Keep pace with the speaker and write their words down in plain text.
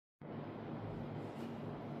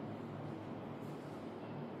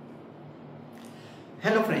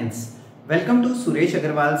Hello friends, welcome to Suresh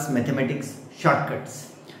Aggarwal's Mathematics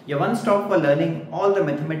Shortcuts. Your one stop for learning all the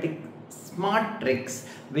mathematics smart tricks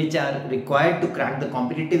which are required to crack the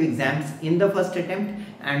competitive exams in the first attempt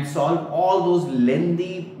and solve all those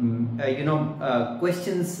lengthy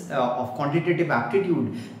questions of quantitative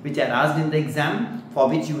aptitude which are asked in the exam, for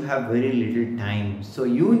which you have very little time. So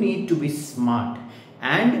you need to be smart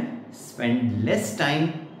and spend less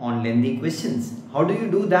time on lengthy questions. How do you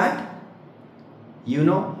do that?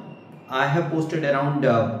 I have posted around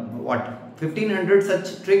 1500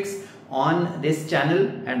 such tricks on this channel,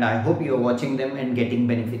 and I hope you are watching them and getting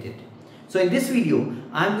benefited. So in this video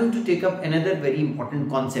I am going to take up another very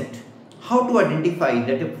important concept: how to identify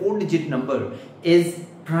that a 4-digit number is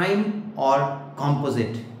prime or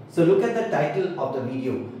composite. So look at the title of the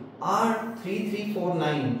video: are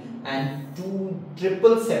 3349 and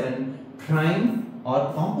 2777 prime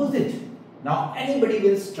or composite? Now anybody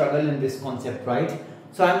will struggle in this concept, right?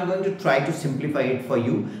 So I am going to try to simplify it for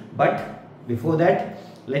you. But before that,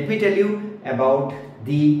 let me tell you about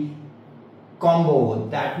the combo.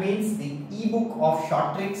 That means the ebook of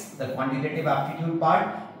short tricks, the quantitative aptitude part,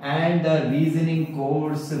 and the reasoning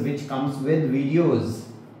course which comes with videos.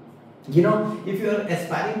 If you are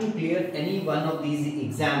aspiring to clear any one of these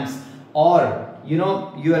exams, or you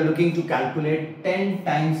are looking to calculate 10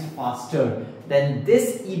 times faster, then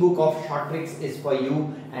this ebook of short tricks is for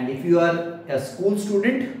you. And if you are a school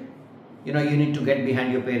student, you need to get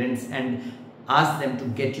behind your parents and ask them to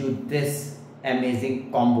get you this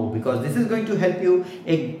amazing combo, because this is going to help you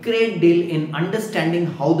a great deal in understanding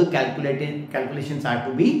how the calculations are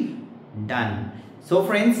to be done. So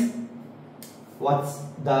friends, what's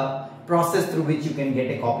the process through which you can get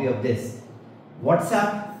a copy of this?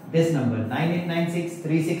 WhatsApp this number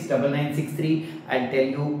 9896369963. I'll tell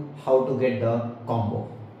you how to get the combo.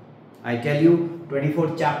 I tell you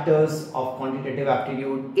 24 chapters of quantitative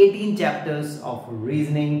aptitude, 18 chapters of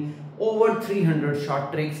reasoning, over 300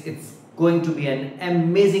 short tricks. It's going to be an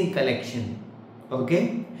amazing collection.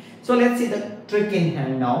 Okay, so let's see the trick in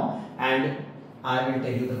hand now, and I will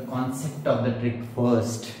tell you the concept of the trick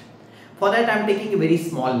first. For that, I'm taking a very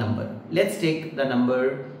small number. Let's take the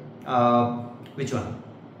number which one?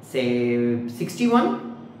 Say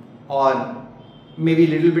 61, or maybe a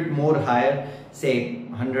little bit more higher, say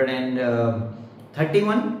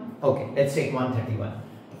 131. Okay, let's take 131.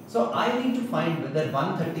 So I need to find whether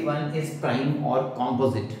 131 is prime or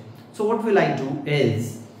composite. So what will I do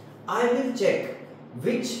is, I will check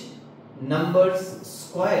which number's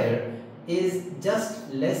square is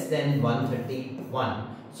just less than 131.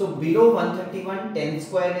 So below 131, 10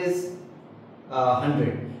 square is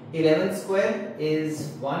 100. 11 square is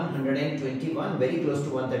 121, very close to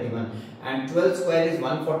 131, and 12 square is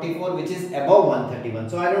 144, which is above 131.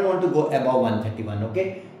 So I don't want to go above 131.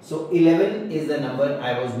 Okay, so 11 is the number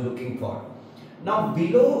I was looking for. Now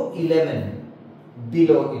below 11,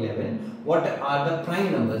 what are the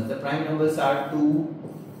prime numbers? The prime numbers are 2,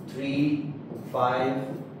 3, 5,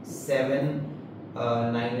 7,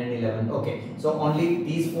 9 and 11. Okay, so only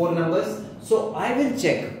these 4 numbers. So I will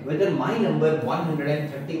check whether my number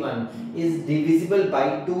 131 is divisible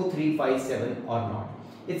by 2, 3, 5, 7 or not.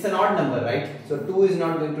 It's an odd number, right? So 2 is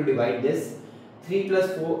not going to divide this. 3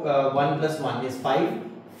 plus 4, 1 plus 1 is 5.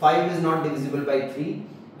 5 is not divisible by 3.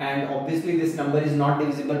 And obviously this number is not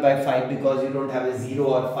divisible by 5 because you don't have a 0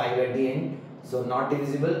 or 5 at the end. So not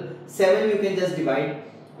divisible. 7 you can just divide.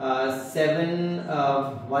 7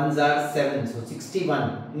 ones are 7. So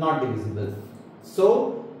 61, not divisible.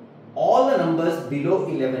 So all the numbers below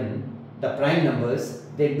 11, the prime numbers,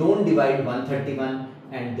 they don't divide 131,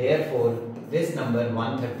 and therefore this number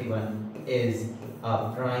 131 is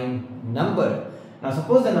a prime number. Now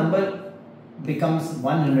suppose the number becomes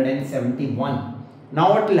 171.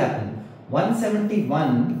 Now what will happen?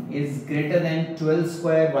 171 is greater than 12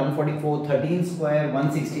 square, 144, 13 square,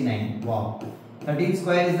 169. Wow. 13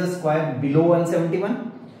 square is the square below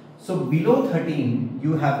 171. So below 13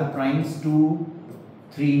 you have the primes 2,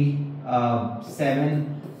 3,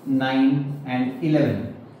 7, 9 and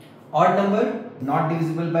 11. Odd number, not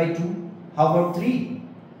divisible by 2. How about 3?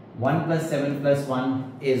 1 plus 7 plus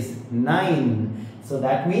 1 is 9. So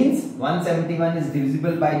that means 171 is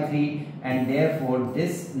divisible by 3, and therefore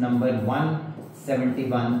this number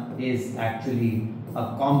 171 is actually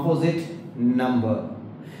a composite number.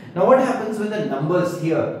 Now what happens when the numbers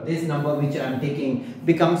here, this number which I am taking,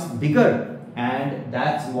 becomes bigger? And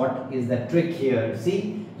that's what is the trick here.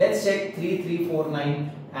 See, let's check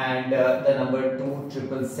 3349 and the number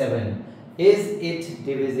 2777. Is it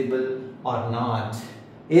divisible or not?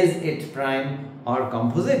 Is it prime or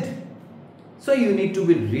composite? So you need to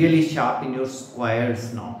be really sharp in your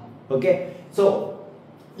squares now. Okay, so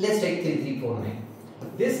Let's take 3349.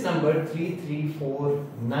 This number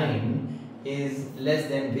 3349 is less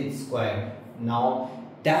than which square? Now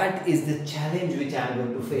that is the challenge which I am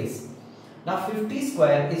going to face. Now 50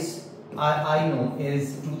 square is, I know,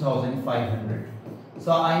 is 2500.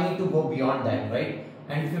 So I need to go beyond that, right?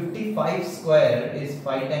 And 55 square is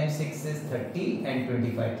 5 times 6 is 30 and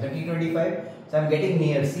 25. 30, 25. So I am getting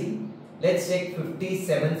near C. Let's take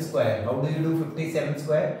 57 square. How do you do 57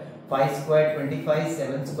 square? 5 square 25,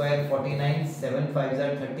 7 square 49, 7 5s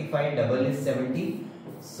are 35, double is 70.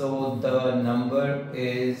 So the number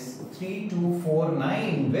is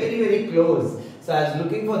 3249. Very close. So I was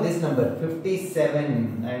looking for this number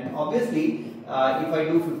 57, and obviously if I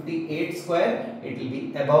do 58 square, it will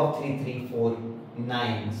be above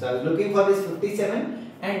 3349. So I was looking for this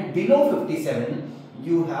 57, and below 57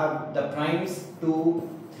 you have the primes 2,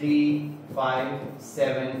 3, 5,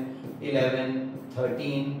 7, 11,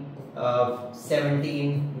 13,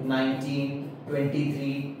 17, 19,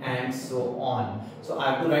 23 and so on. So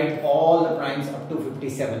I have to write all the primes up to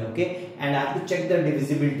 57, okay, and I have to check the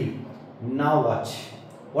divisibility. Now watch,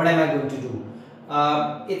 what am I going to do?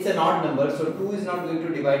 It's an odd number, so 2 is not going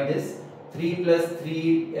to divide this. 3 plus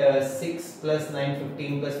 3, 6 plus 9,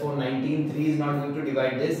 15 plus 4, 19. 3 is not going to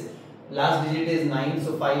divide this. Last digit is 9,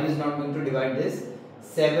 so 5 is not going to divide this.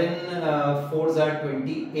 7 4s are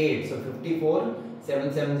 28, so 54.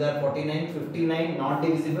 7 7s are 49, 59 not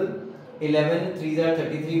divisible. 11 3s are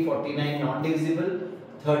 33, 49 not divisible.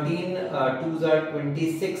 13 2s are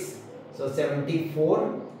 26, so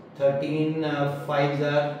 74. 13 5s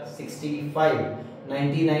are 65,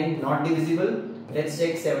 99 not divisible. Let's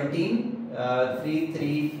check 17. 3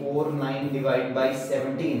 3 4 9 divided by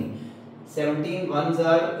 17. 17 ones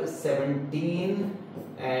are 17,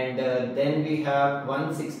 and then we have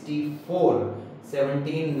 164.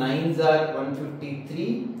 17 9s are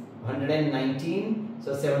 153, 119.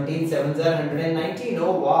 So 17 7s are 119.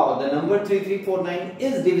 Oh wow, the number 3349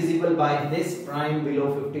 is divisible by this prime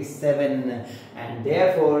below 57, and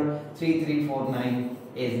therefore 3349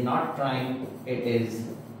 is not prime, it is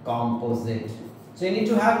composite. So you need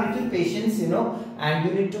to have little patience, and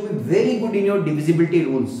you need to be very good in your divisibility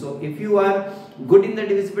rules. So if you are good in the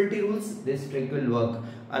divisibility rules, this trick will work.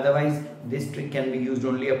 Otherwise, this trick can be used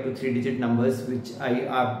only up to 3-digit numbers, which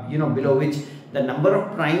below which the number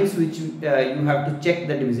of primes which you have to check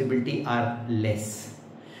the divisibility are less.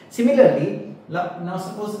 Similarly, now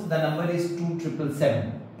suppose the number is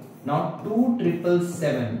 2777. Now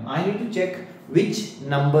 2777, I need to check which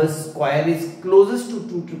number square is closest to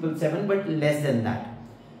 2777 but less than that.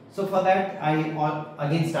 So for that, I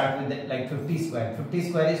again start with like 50 square. 50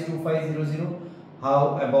 square is 2500.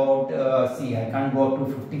 How about see, I can't go up to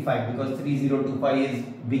 55 because 3025 is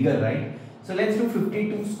bigger, right? So let's do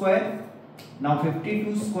 52 square. Now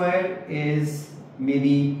 52 square is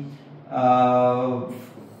maybe 5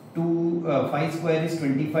 square is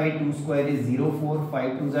 25, 2 square is 04,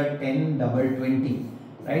 5 2s are 10, double 20,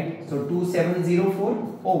 right? So 2704.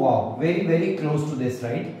 Oh wow, very close to this,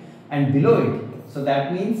 right? And below it, so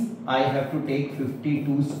that means I have to take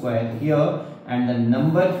 52 square here, and the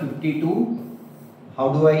number 52. How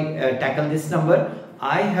do I tackle this number?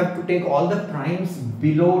 I have to take all the primes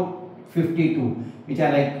below 52, which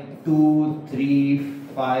are like 2, 3,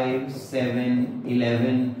 5, 7,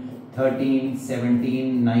 11, 13,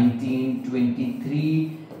 17, 19,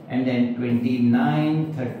 23, and then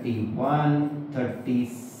 29, 31,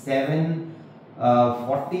 37,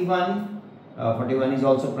 41. 41 is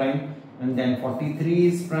also prime, and then 43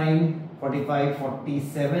 is prime, 45,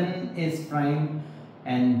 47 is prime,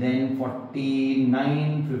 and then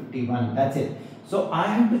 49, 51. That's it. So I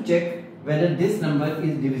have to check whether this number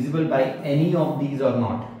is divisible by any of these or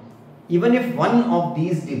not. Even if one of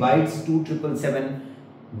these divides 2777,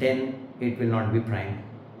 then it will not be prime.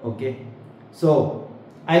 Okay. So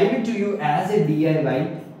I leave it to you as a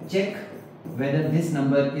DIY. Check whether this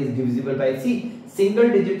number is divisible by. See, single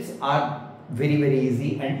digits are very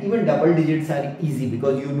easy, and even double digits are easy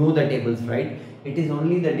because you know the tables, right? It is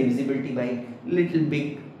only the divisibility by little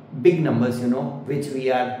big numbers, which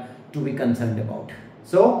we are to be concerned about.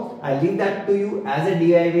 So I leave that to you as a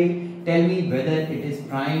DIY. Tell me whether it is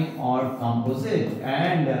prime or composite,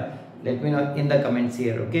 and let me know in the comments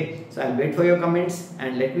here. Okay, so I'll wait for your comments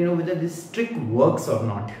and let me know whether this trick works or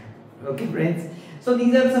not. Okay friends, so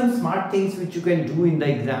these are some smart things which you can do in the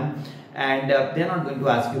exam, and they're not going to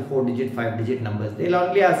ask you 4-digit 5-digit numbers. They'll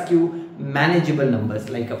only ask you manageable numbers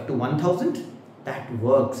like up to 1000. That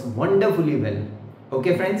works wonderfully well.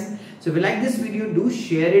 Okay friends, so if you like this video, do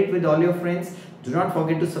share it with all your friends. Do not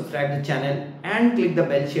forget to subscribe the channel and click the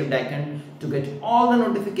bell shaped icon to get all the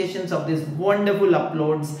notifications of these wonderful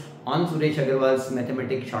uploads on Suresh Aggarwal's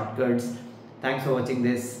Mathematics Shortcuts. Thanks for watching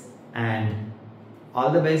this and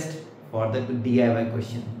all the best for the DIY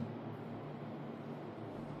question.